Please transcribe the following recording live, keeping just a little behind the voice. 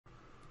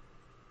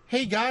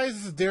Hey guys,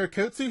 this is Derek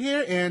Kotsu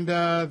here, and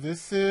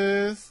this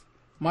is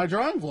my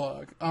drawing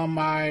vlog.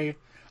 I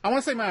want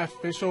to say my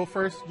official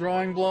first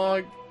drawing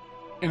vlog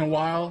in a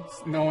while,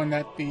 knowing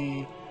that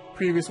the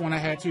previous one I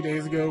had 2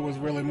 days ago was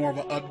really more of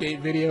an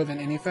update video than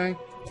anything.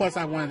 Plus,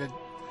 I wanted to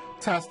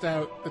test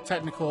out the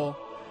technical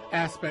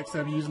aspects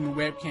of using the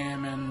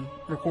webcam and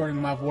recording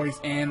my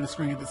voice and the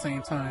screen at the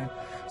same time.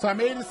 So I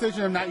made a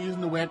decision of not using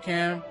the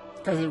webcam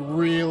because it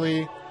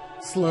really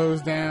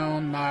slows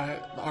down my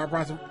art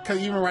process, because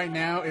even right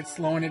now it's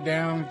slowing it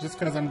down just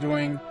because I'm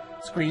doing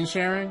screen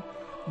sharing,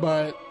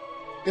 but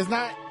it's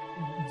not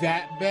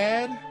that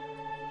bad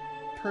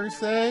per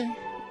se.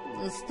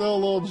 It's still a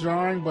little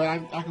jarring, but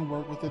I can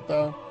work with it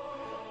though.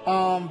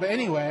 But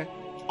anyway,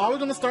 I was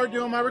going to start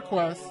doing my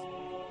requests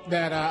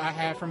that I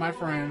had from my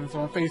friends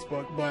on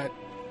Facebook, but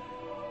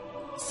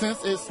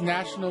since it's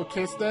National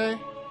Kiss Day,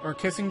 or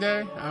Kissing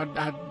Day,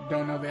 I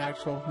don't know the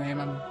actual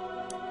name,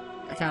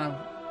 I kind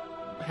of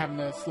having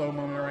a slow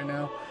moment right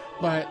now,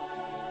 but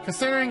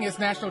considering it's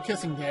National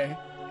Kissing Day,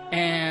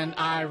 and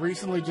I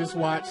recently just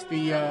watched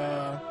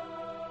the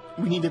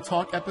We Need to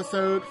Talk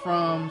episode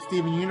from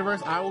Stven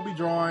Universe, I will be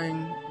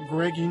drawing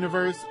Greg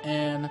Universe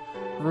and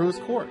Rose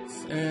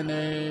Quartz in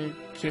a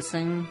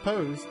kissing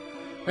pose.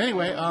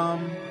 Anyway,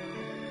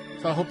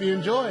 so I hope you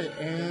enjoy,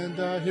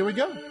 and here we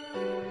go.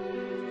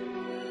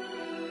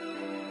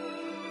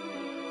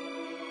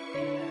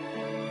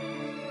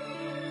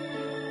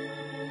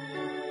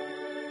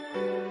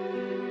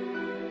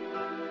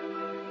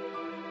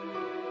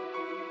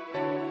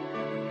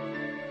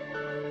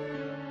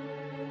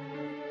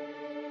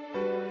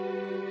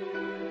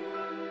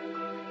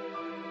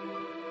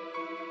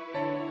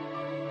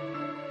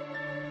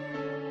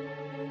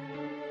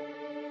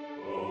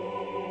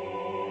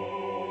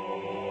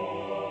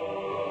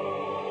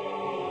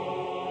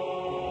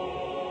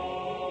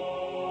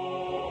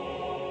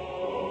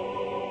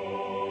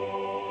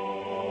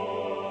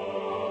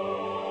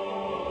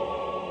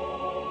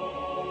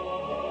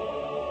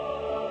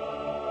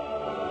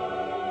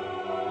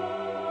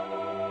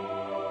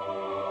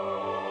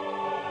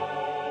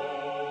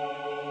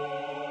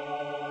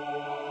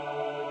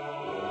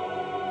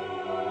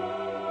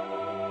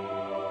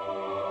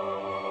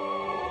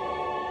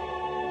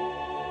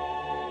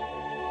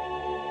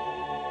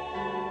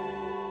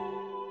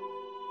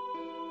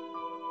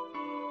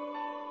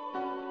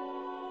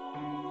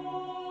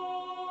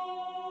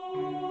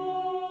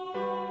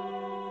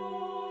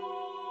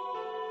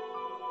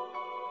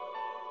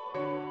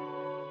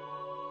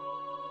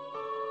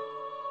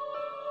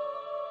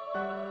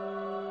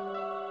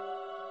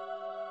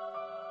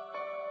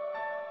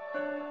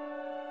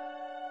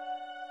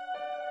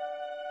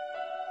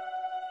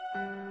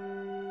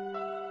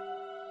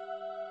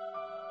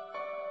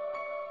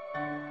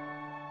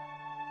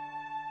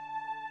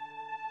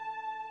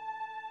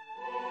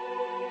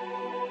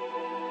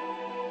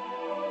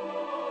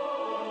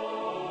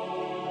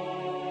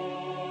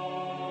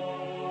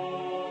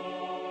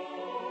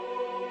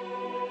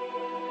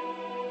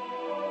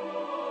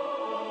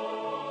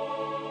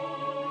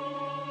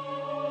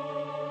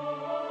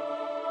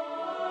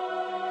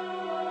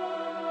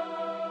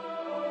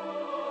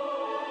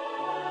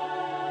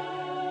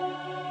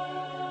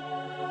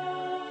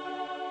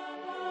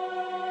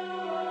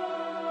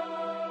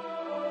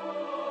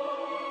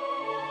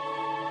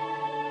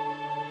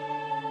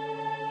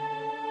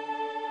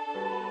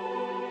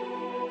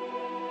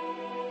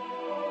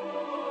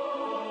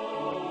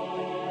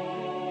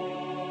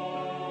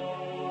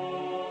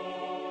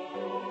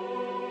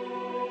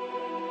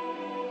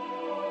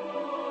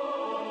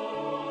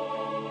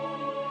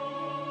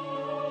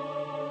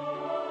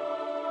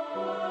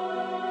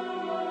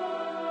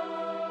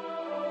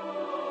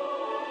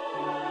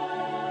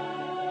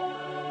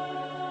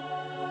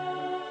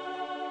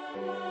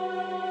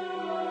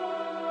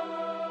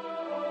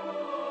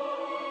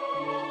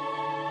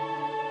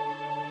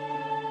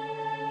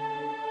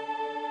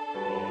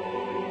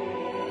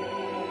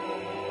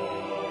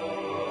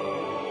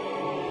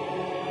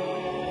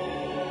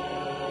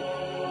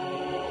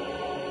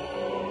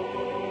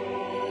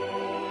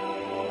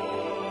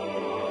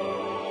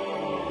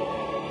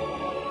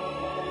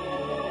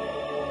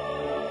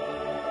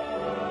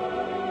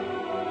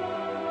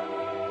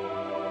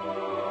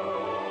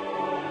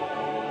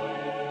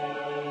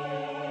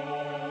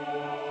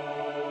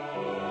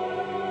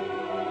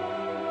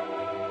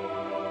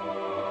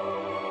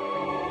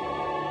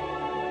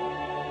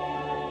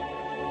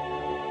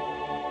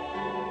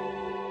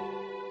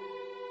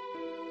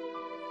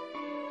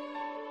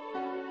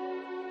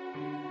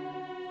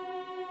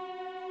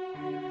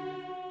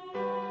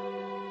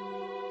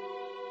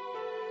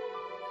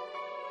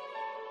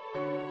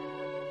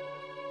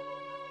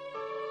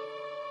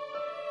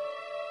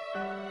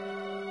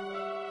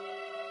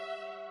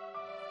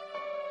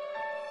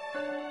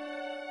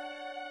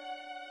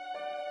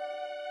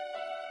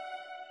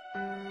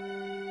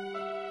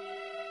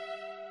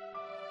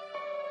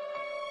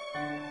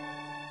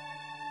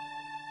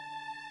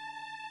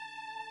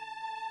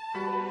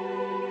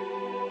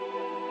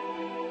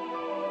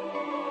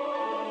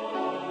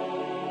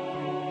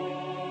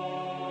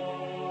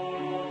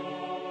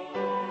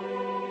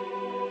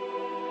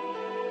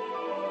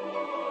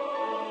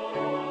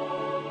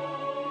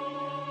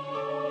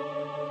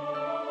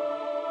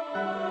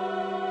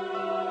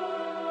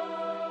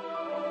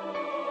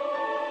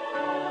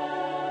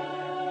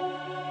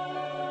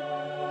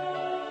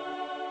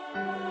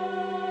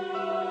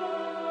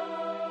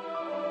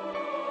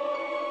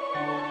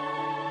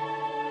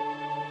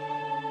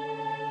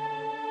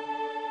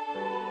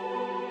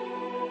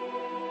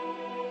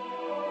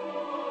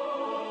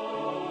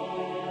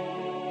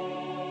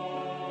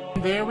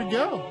 there we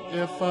go.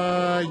 If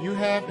you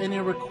have any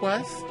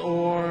requests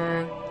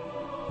or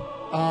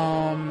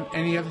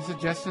any other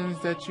suggestions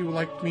that you would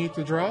like me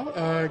to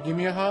draw, give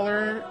me a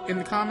holler in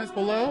the comments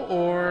below,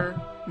 or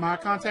my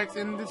contacts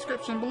in the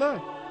description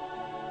below.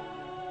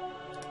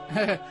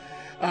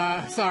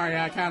 Sorry,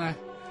 I kind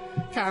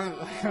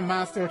of,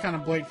 mine's still kind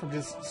of blank from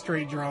just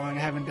straight drawing.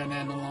 I haven't done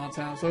that in a long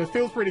time, so it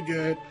feels pretty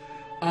good.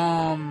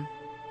 I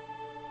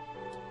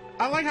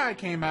like how it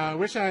came out. I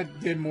wish I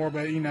did more,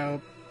 but you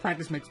know,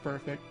 practice makes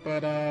perfect.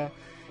 But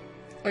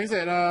like I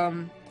said,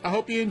 I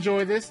hope you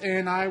enjoy this,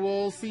 and I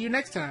will see you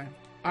next time.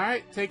 All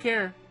right, take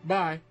care.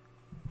 Bye.